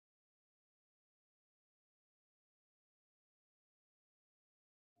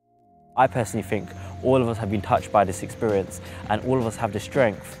I personally think all of us have been touched by this experience, and all of us have the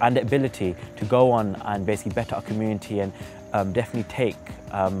strength and the ability to go on and basically better our community and definitely take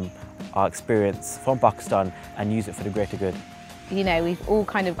our experience from Pakistan and use it for the greater good. You know, we've all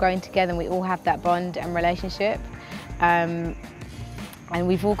kind of grown together and we all have that bond and relationship, and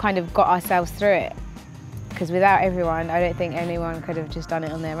we've all kind of got ourselves through it. Because without everyone, I don't think anyone could have just done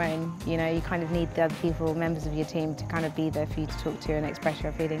it on their own. You know, you kind of need the other people, members of your team, to kind of be there for you to talk to and express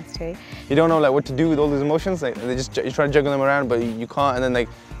your feelings to. You don't know like what to do with all those emotions. Like you try to juggle them around, but you can't. And then like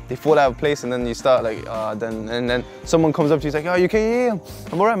they fall out of place, and then you start like then someone comes up to you, like, oh, you okay? Yeah,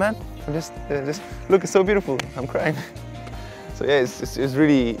 I'm all right, man. I'm just look, it's so beautiful. I'm crying. So yeah, it was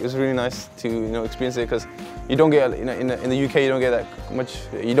really nice to experience it, because you don't get in the UK, you don't get that much.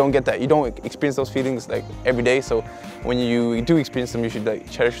 You don't experience those feelings like every day. So when you do experience them, you should like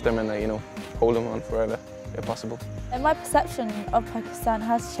cherish them and hold them on forever if possible. And my perception of Pakistan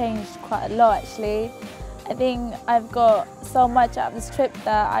has changed quite a lot actually. I think I've got so much out of this trip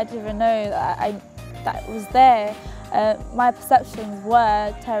that I didn't even know that was there. My perceptions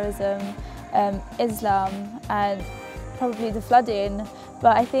were terrorism, Islam, and probably the flooding,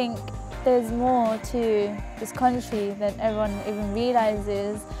 but I think there's more to this country than everyone even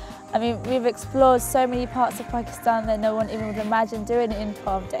realises. I mean, we've explored so many parts of Pakistan that no one even would imagine doing it in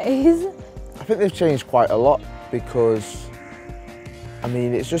 12 days. I think they've changed quite a lot, because I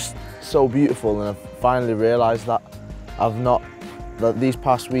mean, it's just so beautiful, and I've finally realised that these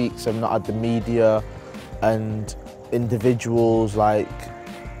past weeks I've not had the media and individuals like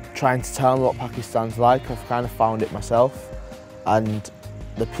trying to tell me what Pakistan's like. I've kind of found it myself, and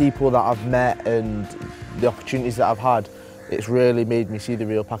the people that I've met and the opportunities that I've had, it's really made me see the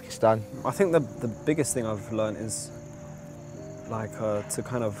real Pakistan. I think the biggest thing I've learned is like to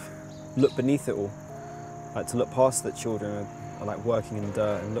kind of look beneath it all, like to look past that children are like working in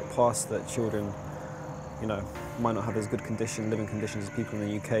dirt, and look past that children, might not have as good living conditions as people in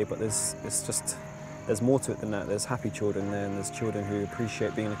the UK, but there's more to it than that. There's happy children there, and there's children who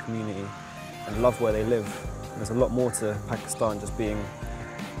appreciate being in a community and love where they live. And there's a lot more to Pakistan just being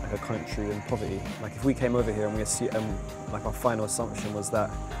like a country in poverty. Like if we came over here and like our final assumption was that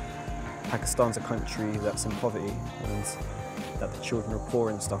Pakistan's a country that's in poverty and that the children are poor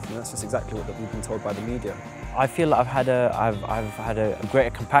and stuff, and that's just exactly what we've been told by the media. I feel like I've had a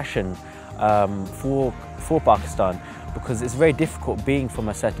greater compassion for Pakistan, because it's very difficult being from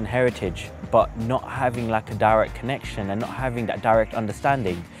a certain heritage but not having like a direct connection and not having that direct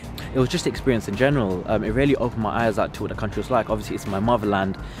understanding. It was just experience in general. It really opened my eyes out to what the country was like. Obviously it's my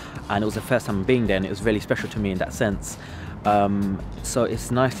motherland, and it was the first time being there, and it was really special to me in that sense. So it's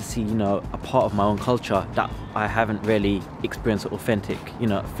nice to see, a part of my own culture that I haven't really experienced an authentic,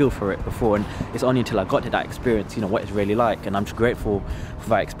 feel for it before. And it's only until I got to that experience, what it's really like. And I'm just grateful for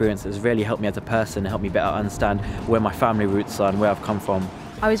that experience. It's really helped me as a person, helped me better understand where my family roots are and where I've come from.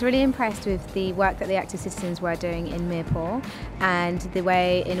 I was really impressed with the work that the active citizens were doing in Mirpur, and the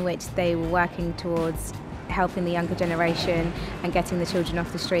way in which they were working towards helping the younger generation and getting the children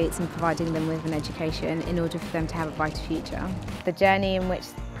off the streets and providing them with an education in order for them to have a brighter future. The journey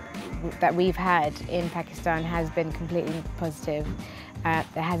that we've had in Pakistan has been completely positive.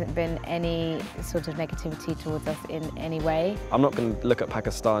 There hasn't been any sort of negativity towards us in any way. I'm not going to look at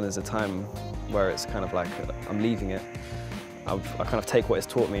Pakistan as a time where it's kind of like I'm leaving it. I kind of take what it's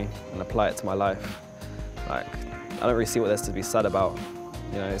taught me and apply it to my life. Like, I don't really see what there's to be sad about.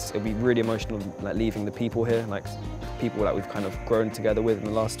 It'll be really emotional, like leaving the people here, like people that we've kind of grown together with in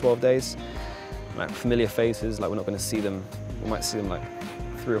the last 12 days. Like familiar faces, like we're not going to see them. We might see them like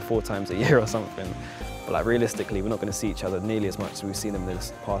 3 or 4 times a year or something. But like realistically, we're not going to see each other nearly as much as we've seen them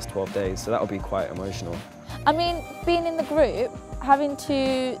this past 12 days. So that'll be quite emotional. I mean, being in the group, having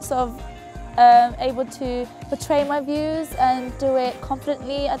to sort of able to portray my views and do it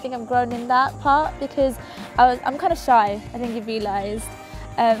confidently, I think I've grown in that part, because I'm kind of shy, I think you realised.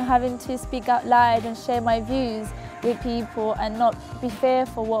 Having to speak out loud and share my views with people and not be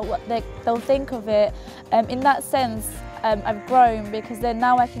fearful what they'll think of it. In that sense, I've grown, because then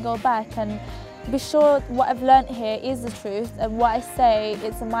now I can go back and be sure what I've learnt here is the truth, and what I say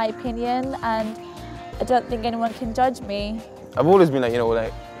is my opinion, and I don't think anyone can judge me. I've always been like,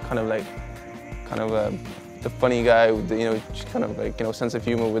 kind of the funny guy with the, just kind of like, sense of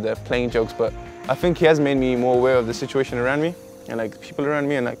humor with the playing jokes, but I think he has made me more aware of the situation around me and like people around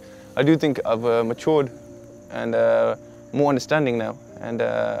me, and like I do think I've matured and more understanding now, and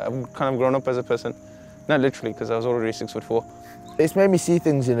I've kind of grown up as a person. Not literally, because I was already 6'4". It's made me see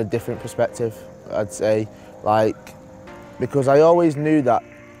things in a different perspective, I'd say, because I always knew that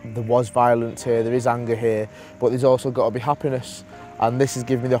there was violence here, there is anger here, but there's also got to be happiness. and this has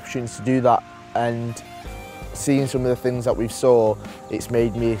given me the opportunity to do that. And seeing some of the things that we've saw, it's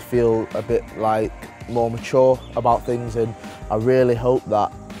made me feel a bit like more mature about things, and I really hope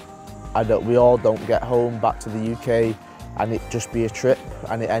that we all don't get home back to the UK and it just be a trip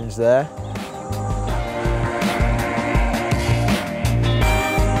and it ends there.